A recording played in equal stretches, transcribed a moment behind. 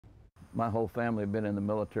My whole family had been in the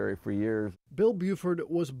military for years. Bill Buford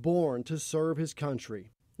was born to serve his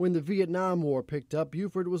country. When the Vietnam War picked up,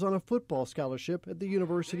 Buford was on a football scholarship at the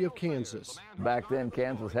University of Kansas. Back then,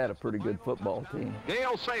 Kansas had a pretty good football team.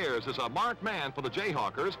 Gale Sayers is a marked man for the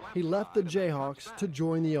Jayhawkers. He left the Jayhawks to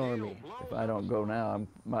join the Army. If I don't go now, I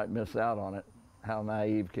might miss out on it. How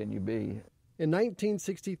naive can you be? In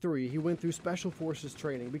 1963, he went through Special Forces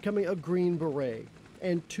training, becoming a Green Beret.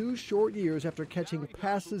 And 2 short years after catching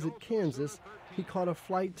passes at Kansas, he caught a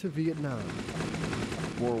flight to Vietnam.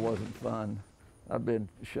 War wasn't fun. I've been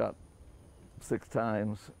shot 6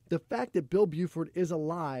 times. The fact that Bill Buford is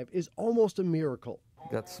alive is almost a miracle.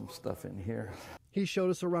 Got some stuff in here. He showed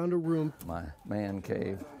us around a room My man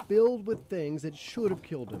cave. filled with things that should have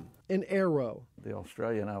killed him. An arrow. The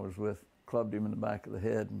Australian I was with clubbed him in the back of the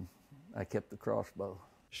head, and I kept the crossbow.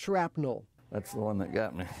 Shrapnel. That's the one that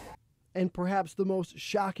got me. And perhaps the most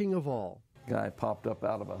shocking of all. Guy popped up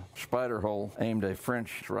out of a spider hole, aimed a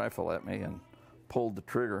French rifle at me, and pulled the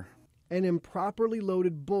trigger. An improperly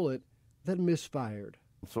loaded bullet that misfired.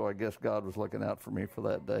 So I guess God was looking out for me for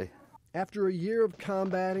that day. After a year of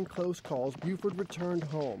combat and close calls, Buford returned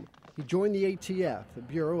home. He joined the ATF, the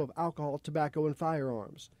Bureau of Alcohol, Tobacco, and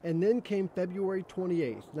Firearms. And then came February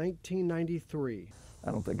 28, 1993.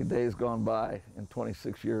 I don't think a day's gone by in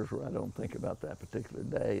 26 years where I don't think about that particular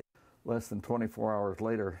day. Less than 24 hours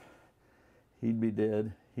later, he'd be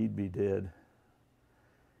dead, he'd be dead,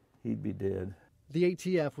 he'd be dead. The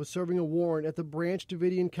ATF was serving a warrant at the Branch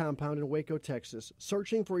Davidian compound in Waco, Texas,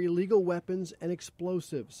 searching for illegal weapons and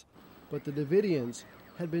explosives. But the Davidians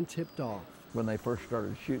had been tipped off. When they first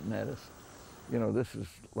started shooting at us, you know, this is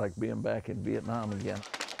like being back in Vietnam again.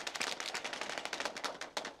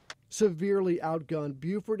 Severely outgunned,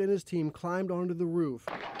 Buford and his team climbed onto the roof.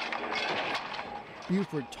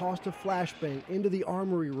 Buford tossed a flashbang into the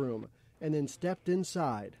armory room and then stepped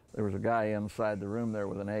inside. There was a guy inside the room there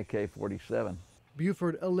with an AK-47.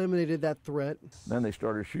 Buford eliminated that threat. Then they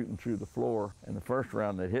started shooting through the floor, and the first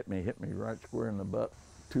round that hit me right square in the butt.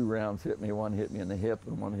 2 rounds hit me, one hit me in the hip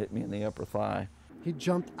and one hit me in the upper thigh. He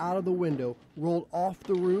jumped out of the window, rolled off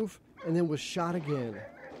the roof, and then was shot again.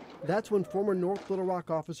 That's when former North Little Rock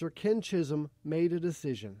officer Ken Chisholm made a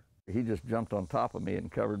decision. He just jumped on top of me and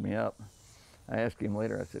covered me up. I asked him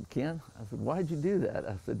later, I said, Ken, I said, why'd you do that?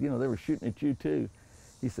 I said, you know, they were shooting at you too.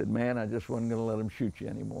 He said, man, I just wasn't going to let them shoot you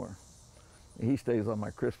anymore. He stays on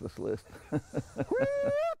my Christmas list.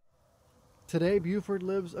 Today, Buford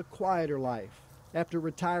lives a quieter life. After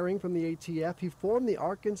retiring from the ATF, he formed the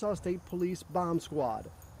Arkansas State Police Bomb Squad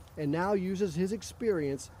and now uses his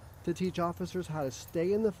experience to teach officers how to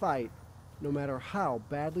stay in the fight no matter how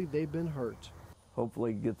badly they've been hurt.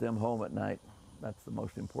 Hopefully get them home at night. That's the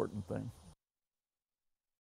most important thing.